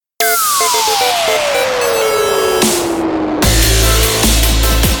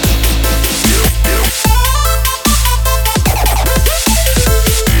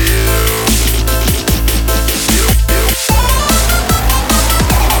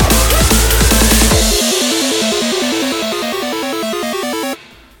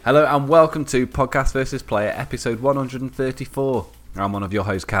Hello and welcome to Podcast vs. Player, episode 134. I'm one of your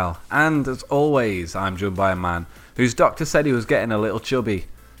hosts, Cal, and as always, I'm joined by a man whose doctor said he was getting a little chubby.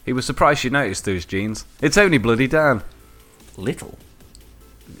 He was surprised she noticed through his jeans. It's only bloody Dan. Little?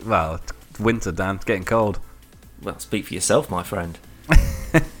 Well, it's winter, Dan. It's getting cold. Well, speak for yourself, my friend.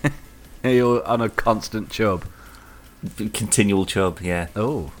 You're on a constant chub. Continual chub, yeah.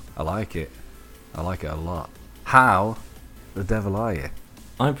 Oh, I like it. I like it a lot. How the devil are you?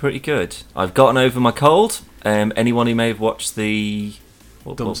 I'm pretty good. I've gotten over my cold. Anyone who may have watched the...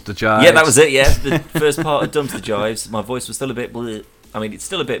 Dumpster Jives. Yeah, that was it, yeah. The first part of Dumpster Jives. My voice was still a bit bleh. I mean, it's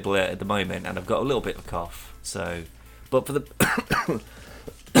still a bit bleh at the moment, and I've got a little bit of a cough. So, but for the...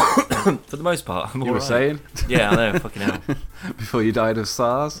 for the most part, I'm all right. You were saying? Yeah, I know, fucking hell. Before you died of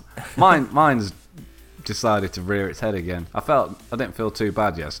SARS? Mine's decided to rear its head again. I didn't feel too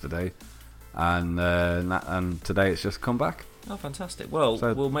bad yesterday, and today it's just come back. Oh, fantastic. Well,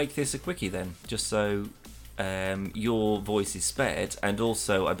 So, we'll make this a quickie then, just so your voice is spared, and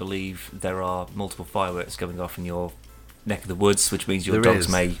also I believe there are multiple fireworks going off in your neck of the woods, which means your dogs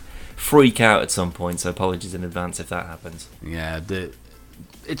may freak out at some point, so apologies in advance if that happens. Yeah,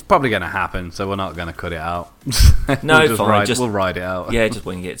 it's probably going to happen, so we're not going to cut it out. No, we'll ride it out. Yeah, just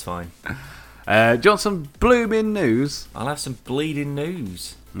wing it, it's fine. Do you want some blooming news? I'll have some bleeding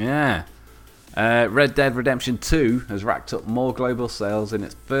news. Yeah. Red Dead Redemption 2 has racked up more global sales in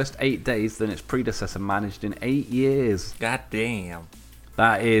its first 8 days than its predecessor managed in 8 years. God damn.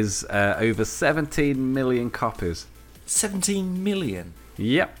 That is over 17 million copies. 17 million?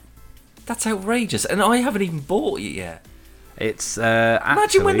 Yep. That's outrageous, and I haven't even bought it yet. It's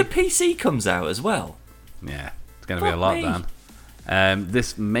Imagine when the PC comes out as well. Yeah, it's going to be a lot, Dan.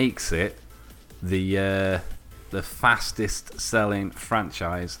 This makes it the fastest selling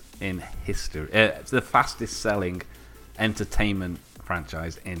franchise in history. It's the fastest selling entertainment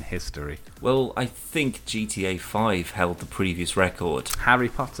franchise in history. Well, I think GTA 5 held the previous record. Harry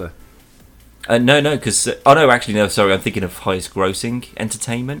Potter. No, because... sorry, I'm thinking of highest grossing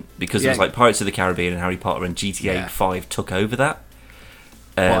entertainment, because it was like Pirates of the Caribbean and Harry Potter, and GTA 5 took over that.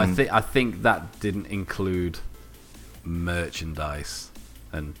 But I think that didn't include merchandise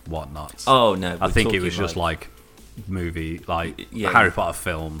and whatnot. Oh, no. I think it was just like movie, Harry Potter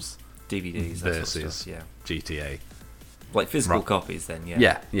films, DVDs versus stuff, yeah. GTA. Like physical copies then,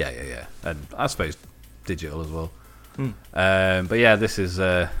 yeah. Yeah. And I suppose digital as well. But yeah, this is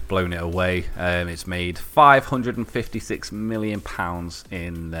blown it away. It's made £556 million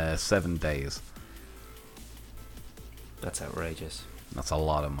in 7 days. That's outrageous. That's a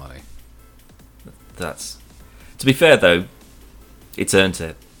lot of money. To be fair though, it's earned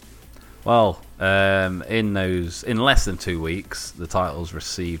it. Well, in less than 2 weeks, the title's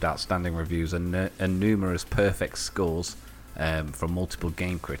received outstanding reviews and numerous perfect scores from multiple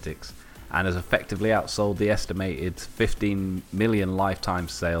game critics, and has effectively outsold the estimated 15 million lifetime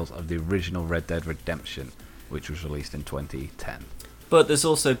sales of the original Red Dead Redemption, which was released in 2010. But there's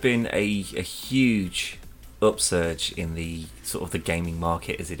also been a huge upsurge in the sort of the gaming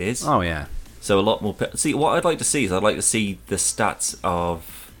market as it is. Oh yeah. So a lot more. See, what I'd like to see is I'd like to see the stats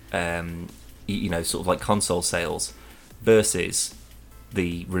of, sort of like console sales versus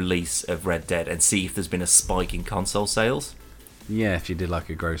the release of Red Dead, and see if there's been a spike in console sales. Yeah, if you did like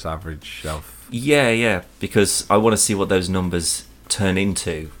a gross average of... Yeah, because I want to see what those numbers turn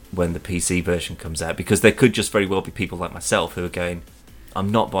into when the PC version comes out, because there could just very well be people like myself who are going,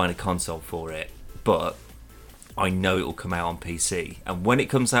 I'm not buying a console for it, but I know it will come out on PC, and when it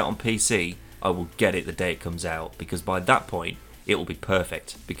comes out on PC, I will get it the day it comes out, because by that point, it will be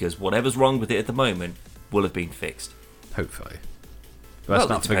perfect, because whatever's wrong with it at the moment will have been fixed. Hopefully. But let's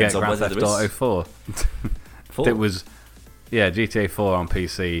not forget Grand Theft Auto 4. 4? It was... Yeah, GTA 4 on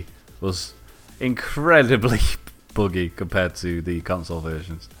PC was incredibly buggy compared to the console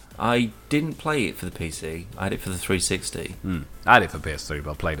versions. I didn't play it for the PC. I had it for the 360. I had it for PS3,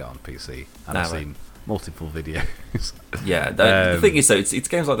 but I played it on PC, and I've seen multiple videos. Yeah, the thing is, though, it's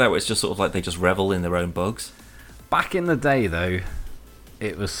games like that where it's just sort of like they just revel in their own bugs. Back in the day, though,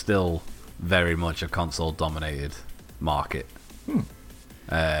 it was still very much a console-dominated market.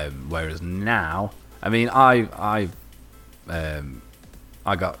 Whereas now, I mean, I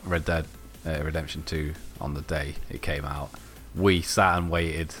got Red Dead Redemption 2 on the day it came out. We sat and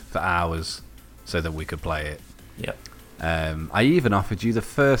waited for hours so that we could play it. Yep. I even offered you the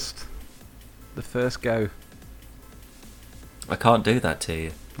first go. I can't do that to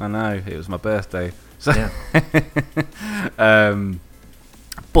you. I know, it was my birthday. So Yeah.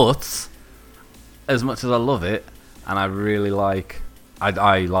 But as much as I love it, and I really like,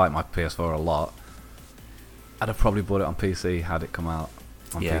 I like my PS4 a lot, I'd have probably bought it on PC had it come out.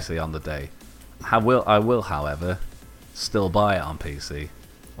 on Yeah. PC on the day. I will, however, still buy it on PC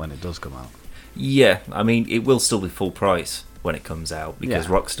when it does come out. Yeah, I mean, it will still be full price when it comes out because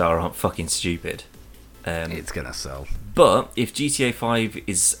Yeah. Rockstar aren't fucking stupid. It's gonna sell. But if GTA 5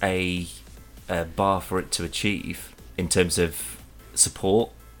 is a bar for it to achieve in terms of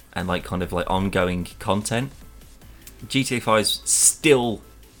support and like kind of like ongoing content, GTA 5's still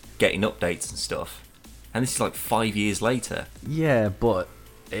getting updates and stuff, and this is like 5 years later. Yeah, but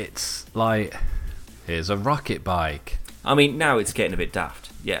it's like, here's a rocket bike. I mean, now it's getting a bit daft,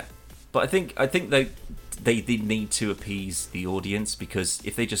 yeah. But I think they need to appease the audience, because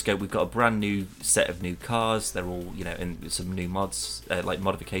if they just go, we've got a brand new set of new cars, they're all, you know, and some new mods, like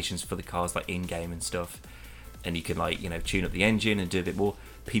modifications for the cars, like in game and stuff, and you can like, you know, tune up the engine and do a bit more.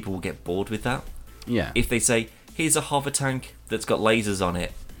 People will get bored with that. Yeah. If they say, here's a hover tank that's got lasers on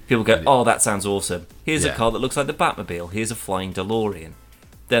it, people go, oh, that sounds awesome. Here's a car that looks like the Batmobile. Here's a flying DeLorean.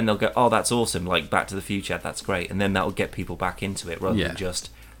 Then they'll go, oh, that's awesome, like Back to the Future, that's great. And then that'll get people back into it, rather than just,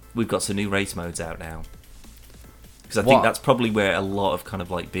 we've got some new race modes out now. Because I think that's probably where a lot of kind of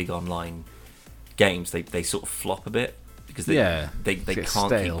like big online games, they sort of flop a bit, because they can't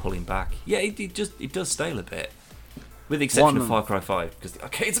stale. keep pulling back. Yeah, it does stale a bit. With the exception of Far Cry 5, because the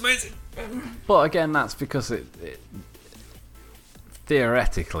arcade's amazing. But again, that's because it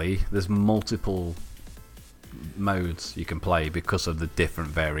theoretically, there's multiple modes you can play because of the different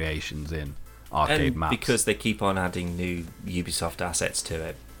variations in arcade And maps. because they keep on adding new Ubisoft assets to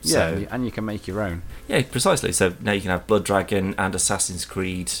it. Yeah, So, and you can make your own. yeah, precisely. So now you can have Blood Dragon and Assassin's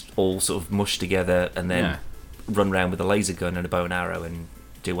Creed all sort of mushed together, and then run around with a laser gun and a bow and arrow and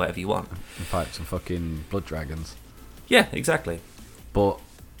do whatever you want. And fight some fucking blood dragons. Yeah, exactly. But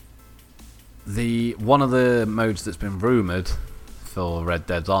one of the modes that's been rumoured for Red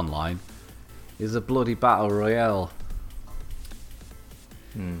Dead Online is a bloody battle royale.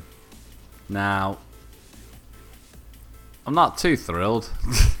 Now, I'm not too thrilled.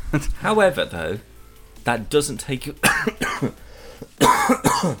 However, though, that doesn't take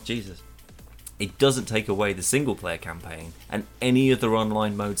Jesus. It doesn't take away the single player campaign and any other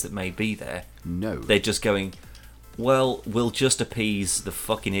online modes that may be there. No. They're just going, well, we'll just appease the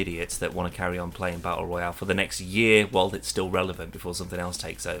fucking idiots that want to carry on playing Battle Royale for the next year while it's still relevant before something else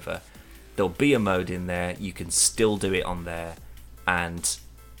takes over. There'll be a mode in there, you can still do it on there, and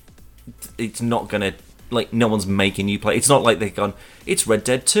it's not going to, like, no one's making you play. It's not like they've gone, it's Red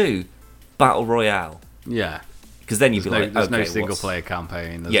Dead 2, Battle Royale. Yeah. Because then you'd be like, there's okay, no single player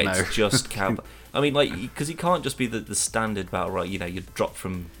campaign. There's no... it's just cowboy. I mean, like, because you can't just be the standard battle royale. You know, you drop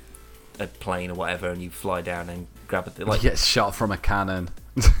from a plane or whatever, and you fly down and grab it. Like, You get shot from a cannon.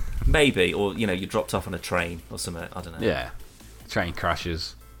 maybe, or you know, you dropped off on a train or something. I don't know. Yeah. Train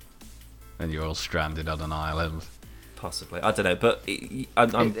crashes, and you're all stranded on an island. Possibly, I don't know, but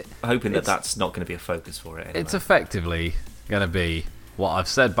I'm hoping that that's not going to be a focus for it. Anyway. It's effectively going to be what I've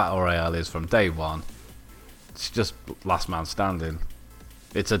said Battle Royale is from day one. It's just last man standing.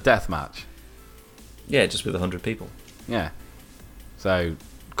 It's a death match. Yeah, just with 100 people. Yeah. So,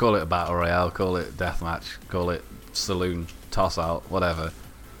 call it a Battle Royale, call it death match, call it saloon toss out, whatever.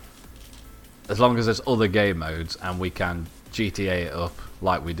 As long as there's other game modes and we can GTA it up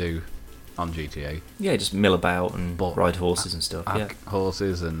like we do on GTA. Yeah, just mill about and But ride horses and stuff. Yeah,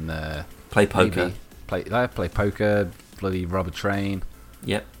 horses and play poker. Play poker, bloody rob a train.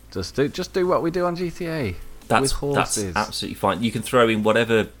 Yep. Just do what we do on GTA. That's with horses. That's absolutely fine. You can throw in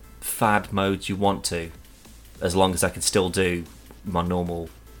whatever fad modes you want to, as long as I can still do my normal,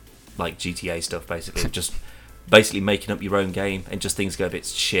 like, GTA stuff, basically. Just basically making up your own game, and just things go a bit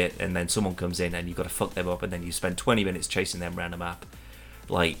shit, and then someone comes in and you've got to fuck them up, and then you spend 20 minutes chasing them around a map.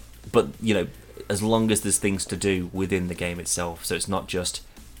 Like, but, you know, as long as there's things to do within the game itself, so it's not just,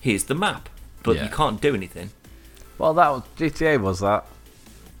 here's the map, but you can't do anything. Well, that was GTA. Was that?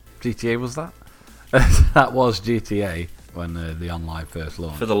 GTA was that? That was GTA when the online first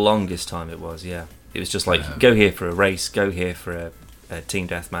launched. For the longest time it was, yeah. It was just like, go here for a race, go here for a team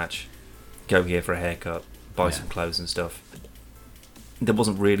deathmatch, go here for a haircut, buy some clothes and stuff. There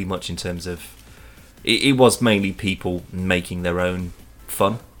wasn't really much in terms of... It was mainly people making their own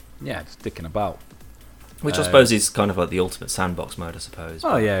fun. Yeah, just dicking about. Which I suppose is kind of like the ultimate sandbox mode, I suppose.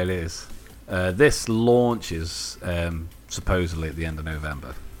 Oh, yeah, it is. This launches supposedly at the end of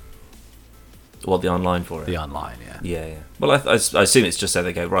November. What, the online for it? The online, yeah. Yeah. Well, I assume it's just so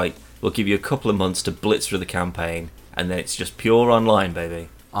they go, right, we'll give you a couple of months to blitz through the campaign, and then it's just pure online, baby.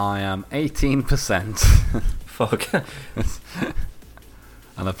 I am 18%. Fuck.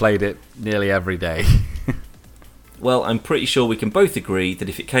 And I played it nearly every day. Well, I'm pretty sure we can both agree that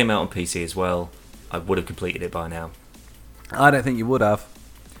if it came out on PC as well, I would have completed it by now. I don't think you would have.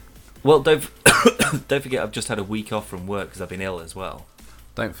 Well, don't forget, I've just had a week off from work because I've been ill as well.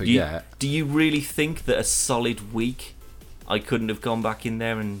 Don't forget. Do you really think that a solid week I couldn't have gone back in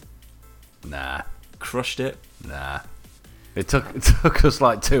there and Nah. crushed it? Nah. It took us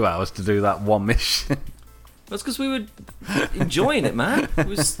like 2 hours to do that one mission. That's because we were enjoying it, man. It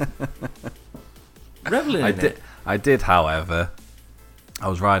was reveling in it. I did, however. I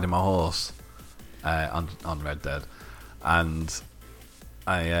was riding my horse on Red Dead, and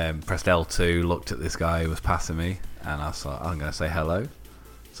I pressed L2, looked at this guy who was passing me, and I thought, I'm going to say hello.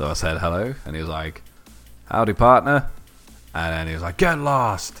 So I said hello, and he was like, howdy, partner. And then he was like, get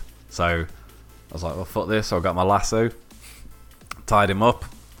lost. So I was like, well, fuck this. So I got my lasso, tied him up,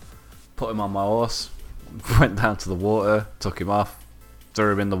 put him on my horse, went down to the water, took him off,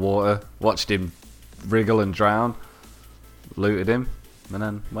 threw him in the water, watched him wriggle and drown, looted him, and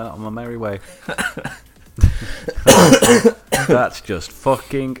then went on my merry way. That's just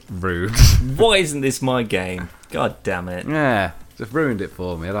fucking rude. Why isn't this my game? God damn it. Yeah, just ruined it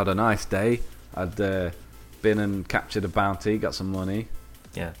for me. I'd had a nice day. I'd been and captured a bounty, got some money,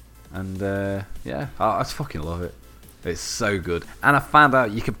 Yeah. and yeah, I just fucking love it. It's so good. And I found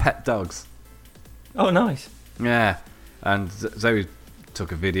out you can pet dogs. Oh, nice. Yeah, and Zoe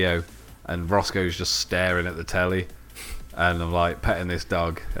took a video, and Roscoe's just staring at the telly, and I'm like petting this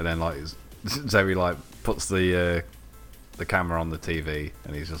dog, and then like Zoe like puts the camera on the TV,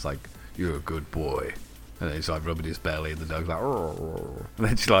 and he's just like, "You're a good boy," and then he's like rubbing his belly, and the dog's like, "Rrr." And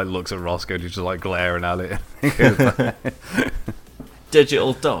then she like looks at Roscoe, and he's just like glaring at it.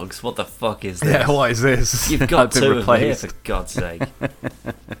 Digital dogs? What the fuck is this? Yeah, what is this? You've got I've been two of them here, replaced. for God's sake.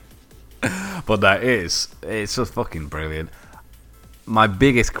 But it's just fucking brilliant. My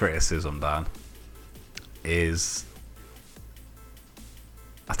biggest criticism, Dan, is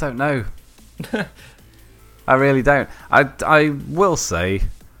I don't know. I really don't. I will say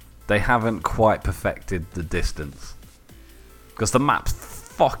they haven't quite perfected the distance, because the map's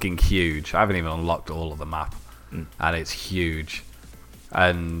fucking huge. I haven't even unlocked all of the map, and it's huge.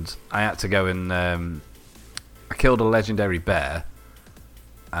 And I had to go and I killed a legendary bear,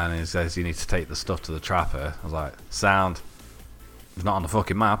 and it says you need to take the stuff to the trapper. I was like, sound. He's not on the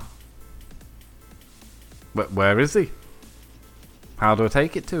fucking map. Where is he? How do I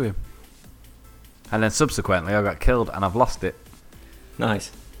take it to him? And then subsequently I got killed and I've lost it.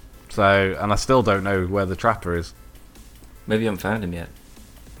 Nice. So, and I still don't know where the trapper is. Maybe you haven't found him yet.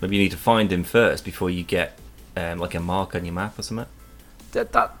 Maybe you need to find him first before you get like a mark on your map or something.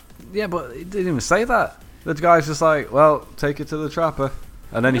 Yeah, but it didn't even say that. The guy's just like, well, take it to the trapper.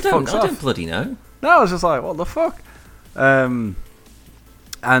 And then he fucks off. I don't bloody know. No, I was just like, what the fuck? Or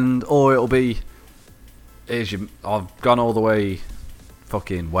it'll be, I've gone all the way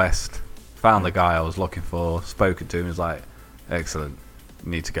fucking west, found the guy I was looking for, spoken to him, he's like, excellent,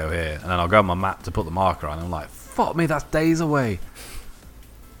 you need to go here. And then I'll go on my map to put the marker on, and I'm like, fuck me, that's days away.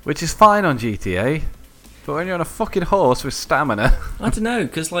 Which is fine on GTA, but when you're on a fucking horse with stamina... I don't know,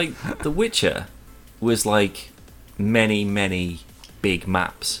 because like The Witcher was like many, many big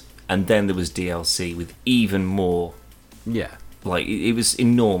maps, and then there was DLC with even more. Yeah. Like it was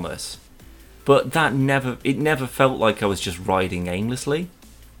enormous, but it never felt like I was just riding aimlessly.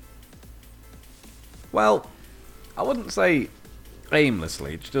 Well, I wouldn't say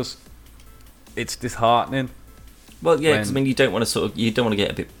aimlessly. It's disheartening. Well, yeah, 'cause, I mean, you don't want to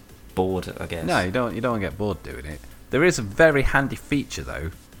get a bit bored, I guess. No, you don't want to get bored doing it. There is a very handy feature though.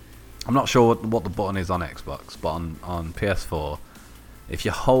 I'm not sure what the button is on Xbox, but on PS4, if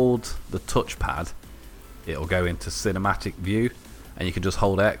you hold the touchpad, it'll go into cinematic view, and you can just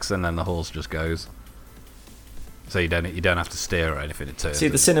hold X, and then the horse just goes. So you don't have to steer or anything. It turns. See,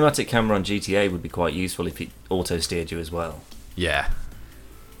 the cinematic camera on GTA would be quite useful if it auto steered you as well. Yeah.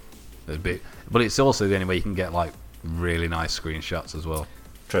 But it's also the only way you can get like really nice screenshots as well.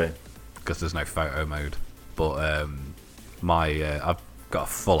 True. Because there's no photo mode. But I've got a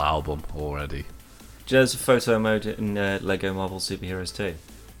full album already. Do you know there's a photo mode in Lego Marvel Superheroes 2?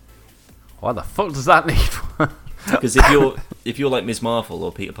 Why the fuck does that need? Because if you're like Ms. Marvel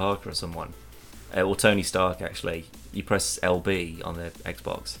or Peter Parker or someone, or Tony Stark actually, you press LB on their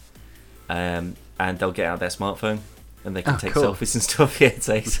Xbox, and they'll get out their smartphone and they can take cool. selfies and stuff. Yeah,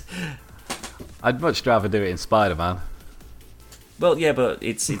 it's I'd much rather do it in Spider-Man. Well, yeah, but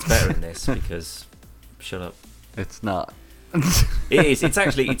it's better in this because shut up. It's not. It is. It's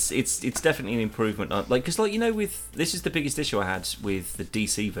actually it's definitely an improvement. On, like, because like, you know, with this is the biggest issue I had with the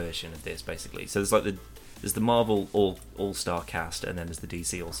DC version of this basically. So there's like there's the Marvel All-Star cast, and then there's the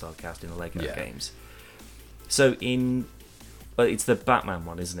DC All-Star cast in the Lego games. So it's the Batman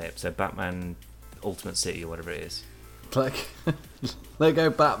one, isn't it? So Batman Ultimate City or whatever it is. Like Lego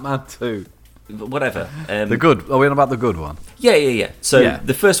Batman 2. Whatever. The good. Are we on about the good one? Yeah. So Yeah.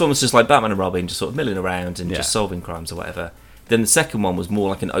 the first one was just like Batman and Robin, just sort of milling around and Yeah. just solving crimes or whatever. Then the second one was more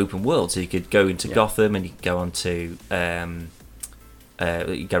like an open world, so you could go into Gotham and you could go on to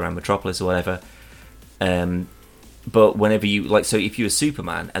you go around Metropolis or whatever. But whenever you like, so if you were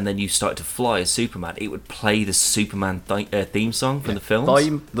Superman and then you started to fly as Superman, it would play the Superman theme song from the films.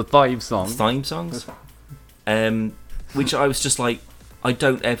 The theme song. Theme songs. Which I was just like, I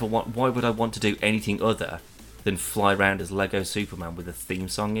don't ever want. Why would I want to do anything other than fly around as Lego Superman with a theme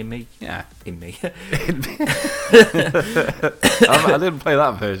song in me? Yeah. In me. I didn't play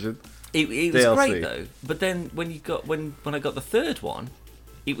that version. It was DLC. great though. But then when I got the third one,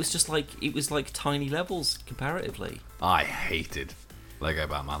 it was just like tiny levels comparatively. I hated Lego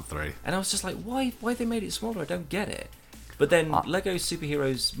Batman 3. And I was just like, why they made it smaller? I don't get it. But then Lego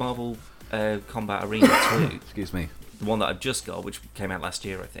Superheroes Marvel Combat Arena 2, Excuse me. the one that I've just got, which came out last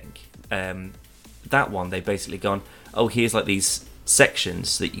year, I think. That one, they basically gone, oh, here's like these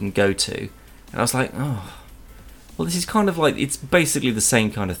sections that you can go to, and I was like, oh, well, this is kind of like, it's basically the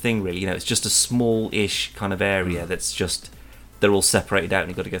same kind of thing, really. You know, it's just a small-ish kind of area that's just, they're all separated out, and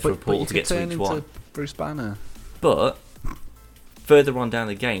you've got to go through a portal to get to each one. Bruce Banner. But further on down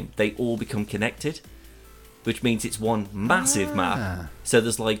the game, they all become connected, which means it's one massive map. So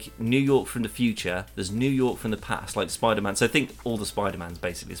there's like New York from the future, there's New York from the past, like Spider-Man. So I think all the Spider-Mans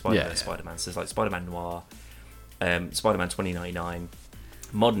basically, Spider-Man. So there's like Spider-Man Noir, Spider-Man 2099,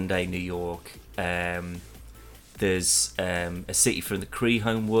 modern day New York. There's a city from the Kree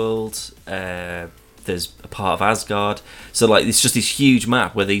home world. There's a part of Asgard. So like it's just this huge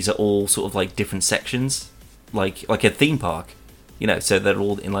map where these are all sort of like different sections, like a theme park. You know, so they're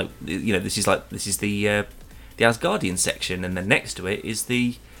all in like, you know, this is the Asgardian section, and then next to it is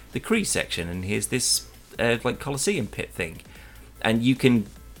the Kree section, and here's this like Colosseum pit thing, and you can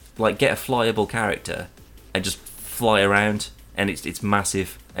like get a flyable character and just fly around, and it's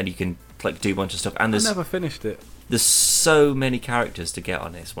massive, and you can like do a bunch of stuff. And I never finished it. there's so many characters to get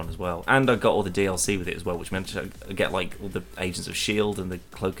on this one as well, and I got all the DLC with it as well, which meant to get like all the Agents of S.H.I.E.L.D. and the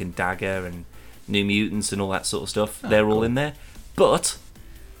Cloak and Dagger and New Mutants and all that sort of stuff. They're all in there, but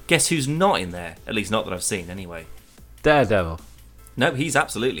guess who's not in there? At least not that I've seen, anyway. Daredevil. No, he's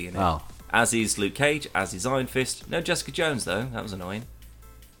absolutely in it. Oh. As is Luke Cage, as is Iron Fist. No Jessica Jones, though. That was annoying.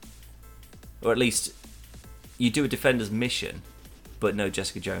 Or at least, you do a Defenders mission, but no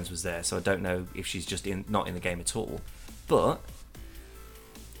Jessica Jones was there, so I don't know if she's just not in the game at all. But,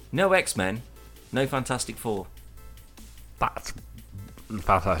 no X-Men, no Fantastic Four. That's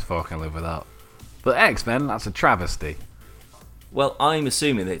Fantastic Four I can live without. But X-Men, that's a travesty. Well, I'm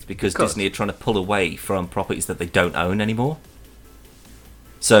assuming that it's because Disney are trying to pull away from properties that they don't own anymore.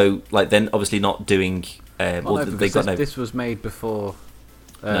 So, like, then obviously not doing. This was made before.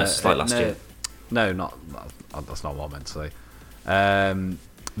 No, it's like last year. No, that's not what I meant to say.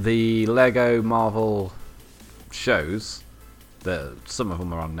 The Lego Marvel shows, some of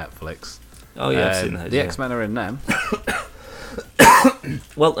them are on Netflix. Oh yeah, I've seen those. The X-Men are in them.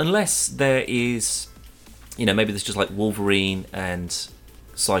 Well, unless there is, maybe there's just like Wolverine and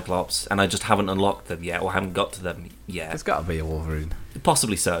Cyclops, and I just haven't unlocked them yet, or haven't got to them yet. There's got to be a Wolverine.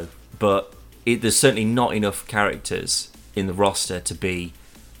 Possibly so, but there's certainly not enough characters in the roster to be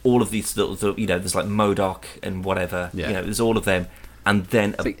all of these little, there's like MODOK and whatever. Yeah. There's all of them, and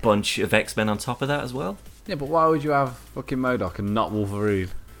then a bunch of X-Men on top of that as well. Yeah, but why would you have fucking MODOK and not Wolverine?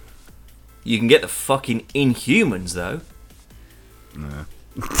 You can get the fucking Inhumans though. No.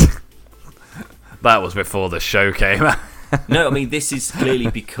 That was before the show came out. No, I mean, this is clearly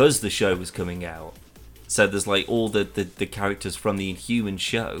because the show was coming out. So there's like all the characters from the Inhumans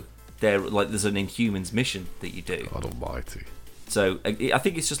show. There's an Inhumans mission that you do. God almighty. So I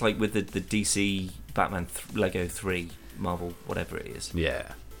think it's just like with the DC Batman Lego 3 Marvel whatever it is.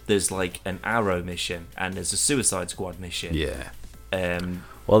 Yeah. There's like an Arrow mission and there's a Suicide Squad mission. Yeah.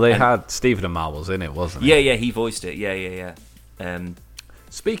 Well, they had Stephen Amell was in it, wasn't he? Yeah, he voiced it. Yeah.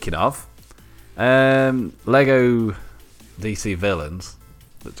 Speaking of, Lego DC Villains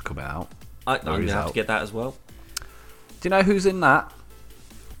that's coming out. I'm going to have to get that as well. Do you know who's in that?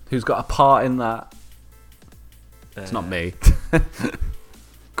 Who's got a part in that? It's not me.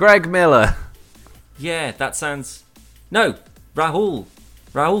 Greg Miller. Yeah, that sounds... No, Rahul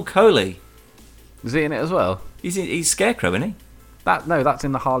Kohli. Is he in it as well? He's Scarecrow, isn't he? That's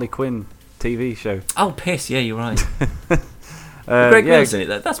in the Harley Quinn TV show. Oh, piss, yeah, you're right. Greg Miller's in it,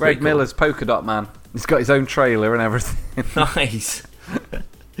 though. That's Greg cool. Miller's Polka Dot Man. He's got his own trailer and everything. Nice.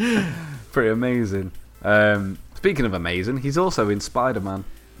 Pretty amazing. Speaking of amazing, he's also in Spider-Man.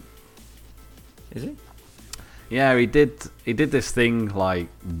 Is he? Yeah, he did this thing like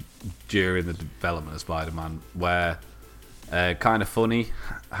during the development of Spider-Man where Kind of Funny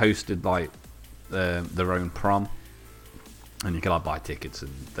hosted like their own prom, and you could like buy tickets,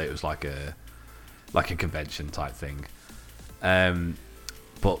 and it was like a convention type thing.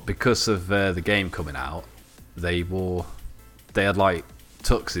 But because of the game coming out, they had like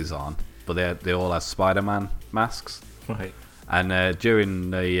tuxes on, but they all had Spider-Man masks. Right. And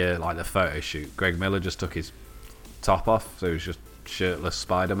during the photo shoot, Greg Miller just took his top off, so he was just shirtless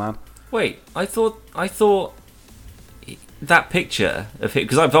Spider-Man. Wait, I thought that picture of him,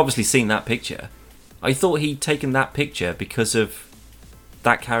 because I've obviously seen that picture. I thought he'd taken that picture because of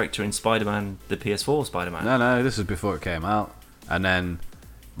that character in Spider-Man, the PS4 Spider-Man. No, this was before it came out, and then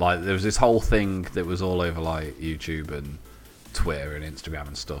like there was this whole thing that was all over like YouTube and Twitter and Instagram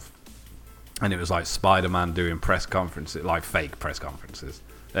and stuff, and it was like Spider-Man doing press conferences, like fake press conferences,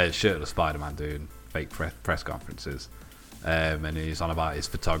 shirtless Spider-Man doing fake press conferences, and he's on about his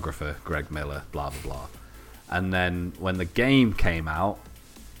photographer Greg Miller, blah blah blah. And then when the game came out,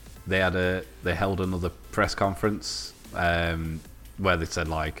 they held another press conference where they said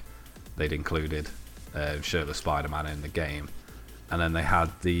like they'd included shirtless Spider-Man in the game, and then they had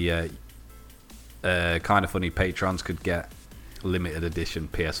the Kind of Funny patrons could get limited edition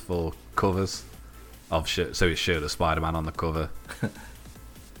PS4 covers of so it's shirtless Spider-Man on the cover,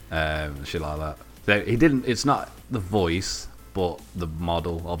 shit like that. So he didn't. It's not the voice, but the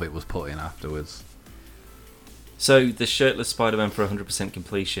model of it was put in afterwards. So the shirtless Spider-Man for 100%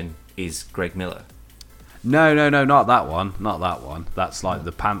 completion is Greg Miller? No, not that one. Not that one. That's like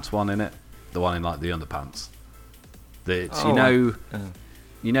the pants one in it. The one in like the underpants. You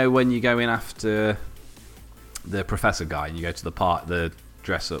know when you go in after the professor guy and you go to the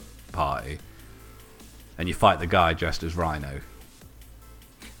dress up party, and you fight the guy dressed as Rhino.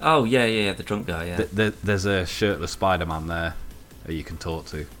 Oh yeah, the drunk guy. Yeah. There's a shirtless Spider-Man there that you can talk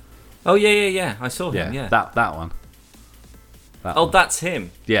to. Oh yeah. I saw him. Yeah. That one. That's him.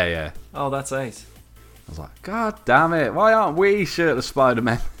 Yeah. Oh, that's ace. I was like, God damn it! Why aren't we shirtless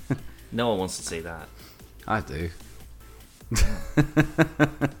Spider-Man? No one wants to see that. I do.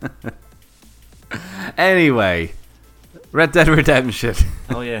 Anyway, Red Dead Redemption.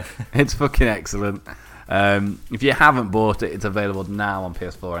 Oh yeah. It's fucking excellent. If you haven't bought it, it's available now on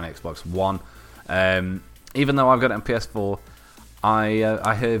PS4 and Xbox One. Even though I've got it on PS4,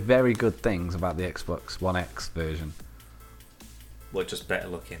 I heard very good things about the Xbox One X version. Well, just better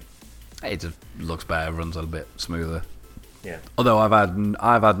looking. It just looks better, runs a little bit smoother. Yeah. Although I've had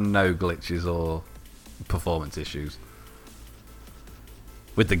no glitches or performance issues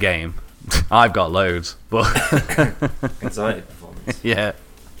with the game. I've got loads, but anxiety performance. Yeah,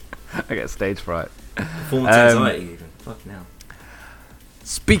 I get stage fright. Performance anxiety, even. Fuck now.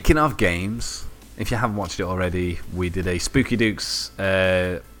 Speaking of games, if you haven't watched it already, we did a Spooky Dukes.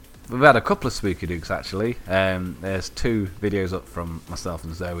 We've had a couple of Spooky Dukes actually. There's 2 videos up from myself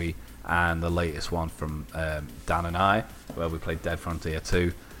and Zoe, and the latest one from Dan and I, where we played Dead Frontier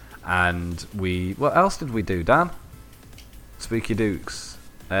 2. And what else did we do, Dan? Spooky Dukes.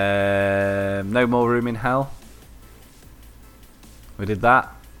 No More Room in Hell. We did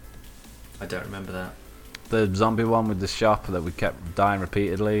that. I don't remember that. The zombie one with the shop that we kept dying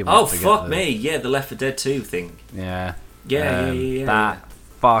repeatedly. Oh, fuck me. Yeah, the Left 4 Dead 2 thing. Yeah. Yeah. That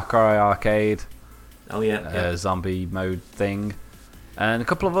Far Cry Arcade. Oh, yeah. Zombie mode thing. And a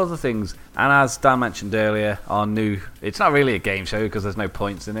couple of other things. And as Dan mentioned earlier, our new... It's not really a game show because there's no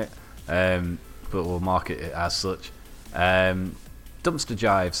points in it. But we'll market it as such. Dumpster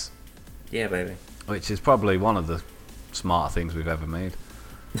Jives. Yeah, baby. Which is probably one of the smarter things we've ever made.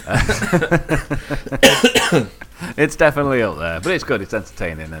 It's definitely up there, but it's good, it's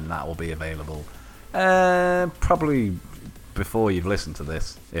entertaining, and that will be available probably before you've listened to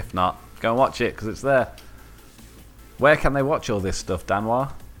this. If not, go and watch it because it's there. Where can they watch all this stuff,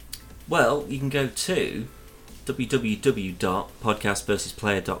 Danois? Well, you can go to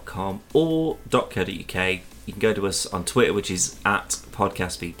www.podcastversusplayer.com or .co.uk. You can go to us on Twitter, which is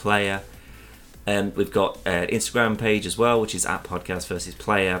 @podcastvplayer. We've got an Instagram page as well, which is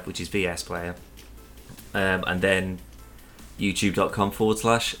 @podcastversusplayer, which is VS Player. And then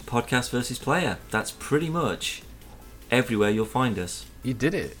youtube.com/podcastversusplayer. That's pretty much everywhere you'll find us. You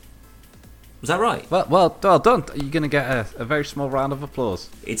did it. Was that right? Well done. You're going to get a very small round of applause.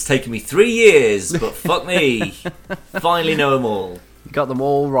 It's taken me 3 years, but fuck me. Finally know them all. You got them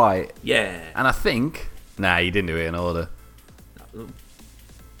all right. Yeah. And I think... Nah, you didn't do it in order.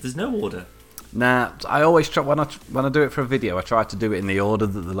 There's no order. Nah, I always try... When I do it for a video, I try to do it in the order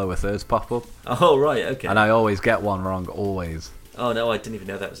that the lower thirds pop up. Oh, right, okay. And I always get one wrong, always. Oh, no, I didn't even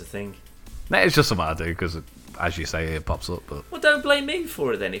know that was a thing. No, it's just something I do because, as you say, it pops up. But Well, don't blame me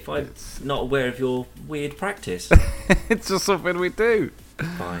for it then if I'm not aware of your weird practice. it's just something we do.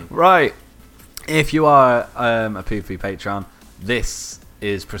 Fine. Right. If you are a PvP Patreon, this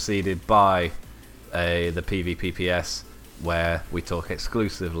is preceded by the PvPPS, where we talk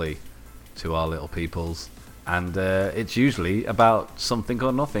exclusively to our little peoples, and it's usually about something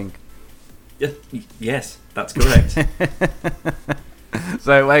or nothing. Yes, that's correct.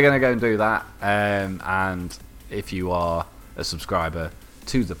 So we're going to go and do that, and if you are a subscriber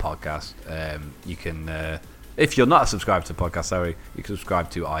to the podcast, you can, if you're not a subscriber to the podcast, sorry, you can subscribe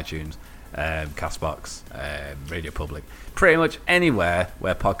to iTunes, Castbox, Radio Public, pretty much anywhere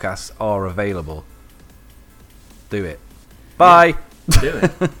where podcasts are available. Do it. Bye. Do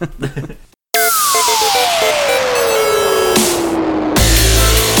it.